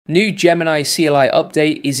New Gemini CLI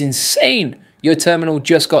update is insane. Your terminal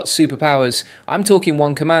just got superpowers. I'm talking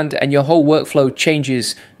one command and your whole workflow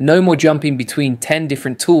changes. No more jumping between 10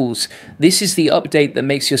 different tools. This is the update that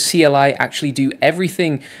makes your CLI actually do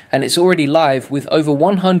everything, and it's already live with over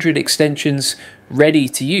 100 extensions ready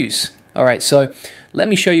to use. Alright, so let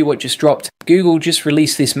me show you what just dropped. Google just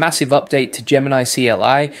released this massive update to Gemini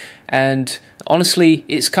CLI, and honestly,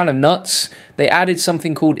 it's kind of nuts. They added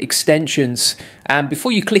something called extensions, and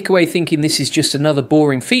before you click away thinking this is just another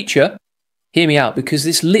boring feature, hear me out, because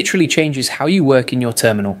this literally changes how you work in your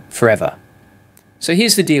terminal forever. So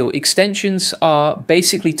here's the deal. Extensions are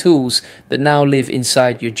basically tools that now live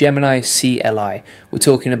inside your Gemini CLI. We're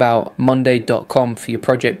talking about Monday.com for your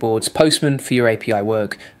project boards, Postman for your API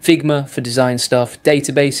work, Figma for design stuff,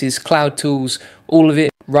 databases, cloud tools, all of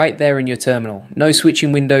it right there in your terminal. No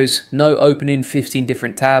switching windows, no opening 15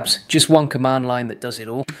 different tabs, just one command line that does it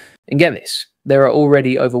all. And get this, there are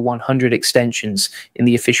already over 100 extensions in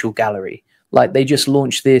the official gallery. Like, they just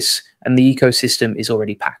launched this and the ecosystem is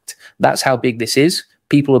already packed. That's how big this is.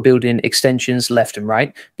 People are building extensions left and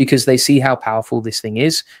right because they see how powerful this thing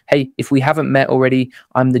is. Hey, if we haven't met already,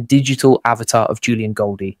 I'm the digital avatar of Julian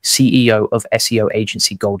Goldie, CEO of SEO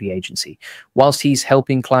agency Goldie Agency. Whilst he's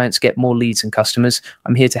helping clients get more leads and customers,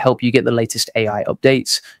 I'm here to help you get the latest AI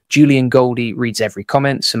updates. Julian Goldie reads every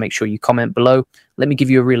comment, so make sure you comment below. Let me give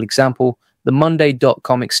you a real example. The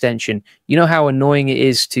Monday.com extension. You know how annoying it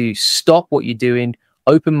is to stop what you're doing,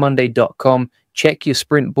 open Monday.com, check your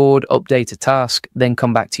sprint board, update a task, then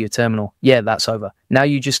come back to your terminal. Yeah, that's over. Now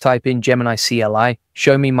you just type in Gemini CLI,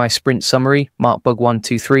 show me my sprint summary, mark bug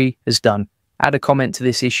 123 is done. Add a comment to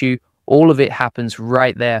this issue. All of it happens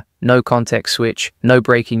right there. No context switch, no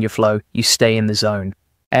breaking your flow. You stay in the zone.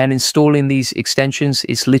 And installing these extensions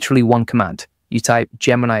is literally one command. You type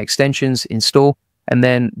Gemini extensions, install, and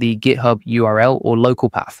then the GitHub URL or local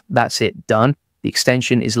path. That's it, done. The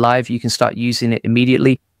extension is live. You can start using it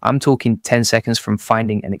immediately. I'm talking 10 seconds from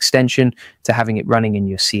finding an extension to having it running in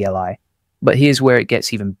your CLI. But here's where it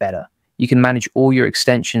gets even better. You can manage all your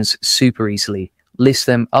extensions super easily. List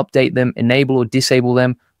them, update them, enable or disable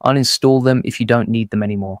them, uninstall them if you don't need them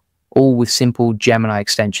anymore. All with simple Gemini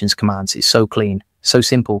extensions commands. It's so clean, so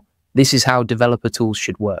simple. This is how developer tools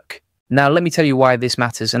should work. Now, let me tell you why this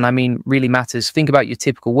matters, and I mean really matters. Think about your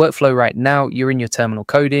typical workflow right now. You're in your terminal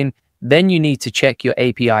coding. Then you need to check your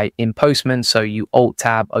API in Postman. So you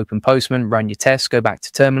Alt-Tab, open Postman, run your tests, go back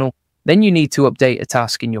to terminal. Then you need to update a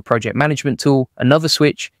task in your project management tool, another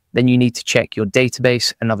switch. Then you need to check your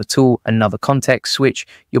database, another tool, another context switch.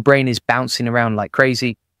 Your brain is bouncing around like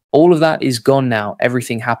crazy. All of that is gone now.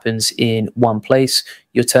 Everything happens in one place.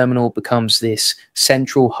 Your terminal becomes this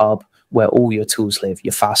central hub where all your tools live.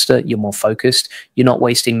 You're faster, you're more focused, you're not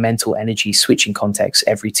wasting mental energy switching contexts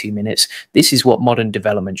every 2 minutes. This is what modern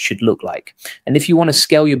development should look like. And if you want to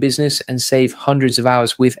scale your business and save hundreds of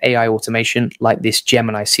hours with AI automation like this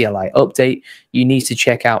Gemini CLI update, you need to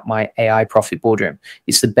check out my AI Profit Boardroom.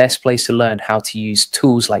 It's the best place to learn how to use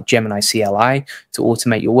tools like Gemini CLI to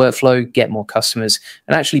automate your workflow, get more customers,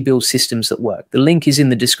 and actually build systems that work. The link is in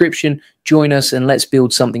the description. Join us and let's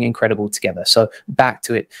build something incredible together. So back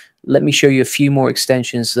to it. Let me show you a few more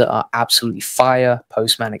extensions that are absolutely fire.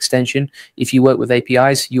 Postman extension. If you work with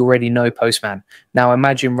APIs, you already know Postman. Now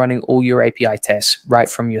imagine running all your API tests right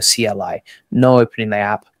from your CLI. No opening the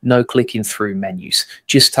app, no clicking through menus.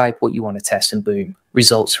 Just type what you want to test and boom,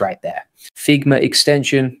 results right there. Figma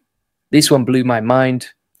extension. This one blew my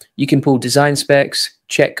mind. You can pull design specs,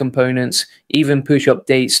 check components, even push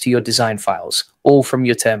updates to your design files, all from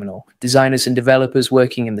your terminal. Designers and developers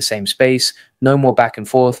working in the same space, no more back and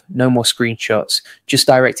forth, no more screenshots, just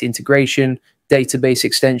direct integration, database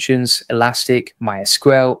extensions, Elastic,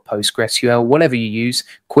 MySQL, PostgreSQL, whatever you use.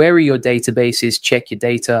 Query your databases, check your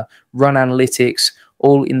data, run analytics,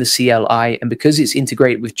 all in the CLI. And because it's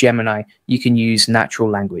integrated with Gemini, you can use natural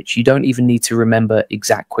language. You don't even need to remember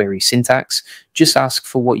exact query syntax. Just ask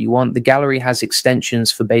for what you want. The gallery has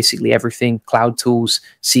extensions for basically everything: cloud tools,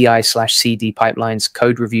 CI/CD pipelines,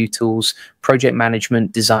 code review tools, project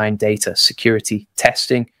management, design, data, security,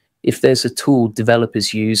 testing. If there's a tool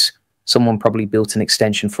developers use, someone probably built an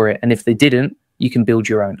extension for it. And if they didn't, you can build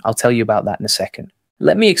your own. I'll tell you about that in a second.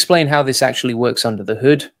 Let me explain how this actually works under the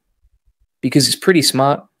hood, because it's pretty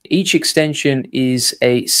smart. Each extension is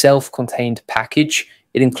a self-contained package.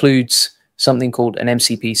 It includes something called an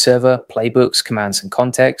MCP server, playbooks, commands, and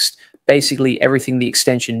context. Basically everything the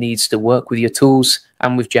extension needs to work with your tools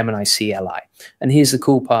and with Gemini CLI. And here's the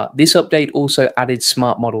cool part. This update also added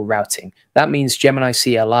smart model routing. That means Gemini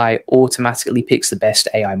CLI automatically picks the best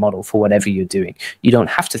AI model for whatever you're doing. You don't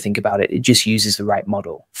have to think about it. It just uses the right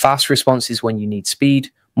model. Fast responses when you need speed,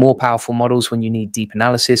 more powerful models when you need deep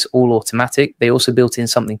analysis, all automatic. They also built in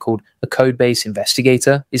something called a code base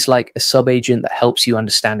investigator. It's like a sub agent that helps you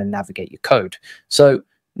understand and navigate your code. So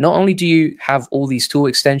not only do you have all these tool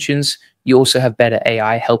extensions, you also have better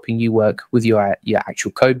AI helping you work with your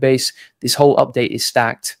actual code base. This whole update is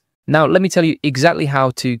stacked. Now, let me tell you exactly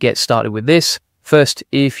how to get started with this. First,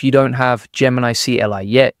 if you don't have Gemini CLI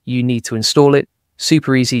yet, you need to install it.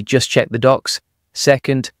 Super easy, just check the docs.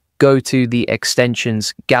 Second, go to the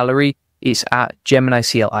extensions gallery. It's at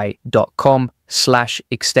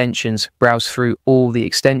geminicli.com/extensions. Browse through all the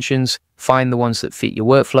extensions, find the ones that fit your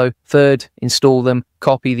workflow. Third, install them,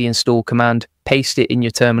 copy the install command, paste it in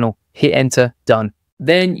your terminal, hit enter, done.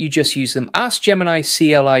 Then you just use them. Ask Gemini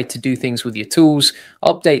CLI to do things with your tools,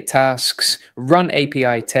 update tasks, run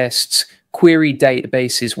API tests, query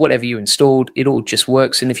databases, whatever you installed, it all just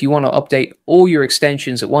works. And if you want to update all your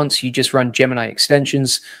extensions at once, you just run Gemini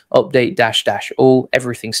extensions, update -- all,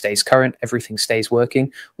 everything stays current, everything stays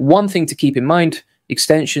working. One thing to keep in mind,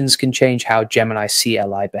 extensions can change how Gemini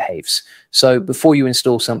CLI behaves. So before you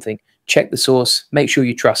install something, check the source, make sure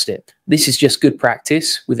you trust it. This is just good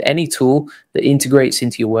practice with any tool that integrates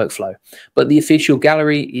into your workflow. But the official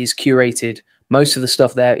gallery is curated. Most of the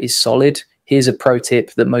stuff there is solid. Here's a pro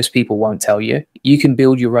tip that most people won't tell you. You can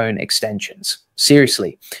build your own extensions.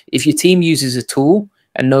 Seriously, if your team uses a tool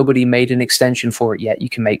and nobody made an extension for it yet, you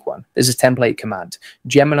can make one. There's a template command.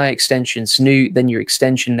 Gemini extensions new, then your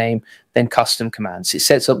extension name, then custom commands. It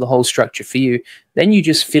sets up the whole structure for you. Then you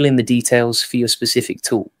just fill in the details for your specific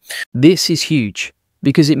tool. This is huge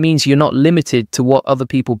because it means you're not limited to what other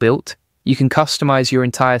people built. You can customize your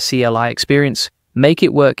entire CLI experience, make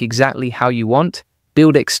it work exactly how you want,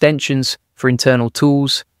 build extensions for internal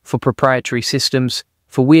tools, for proprietary systems,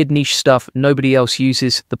 for weird niche stuff nobody else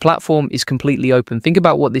uses. The platform is completely open. Think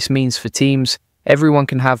about what this means for teams. Everyone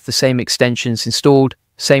can have the same extensions installed,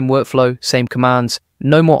 same workflow, same commands.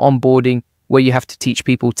 No more onboarding where you have to teach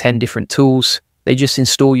people 10 different tools. They just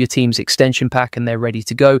install your team's extension pack and they're ready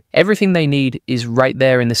to go. Everything they need is right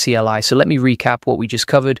there in the CLI. So let me recap what we just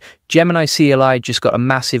covered. Gemini CLI just got a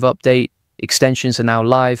massive update. Extensions are now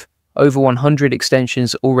live. Over 100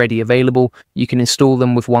 extensions already available. You can install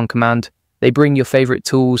them with one command. They bring your favorite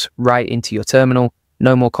tools right into your terminal.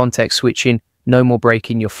 No more context switching, no more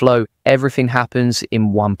breaking your flow. Everything happens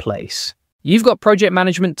in one place. You've got project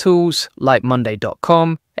management tools like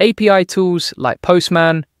Monday.com, API tools like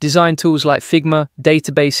Postman, design tools like Figma,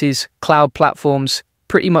 databases, cloud platforms,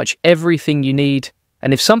 pretty much everything you need.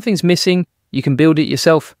 And if something's missing, you can build it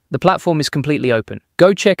yourself. The platform is completely open.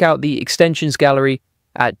 Go check out the extensions gallery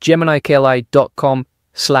at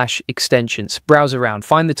geminicli.com/extensions. Browse around,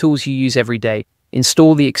 find the tools you use every day,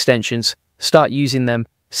 install the extensions, start using them,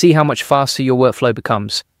 see how much faster your workflow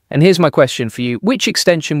becomes. And here's my question for you. Which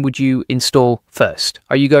extension would you install first?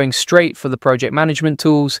 Are you going straight for the project management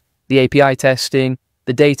tools, the API testing,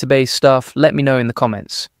 the database stuff? Let me know in the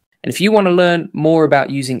comments. And if you want to learn more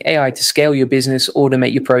about using AI to scale your business,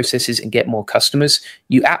 automate your processes, and get more customers,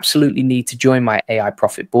 you absolutely need to join my AI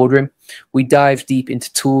Profit Boardroom. We dive deep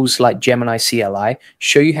into tools like Gemini CLI,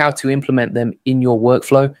 show you how to implement them in your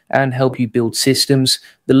workflow, and help you build systems.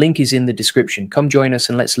 The link is in the description. Come join us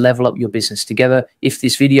and let's level up your business together. If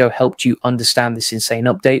this video helped you understand this insane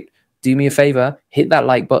update, do me a favor, hit that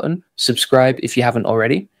like button, subscribe if you haven't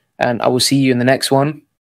already, and I will see you in the next one.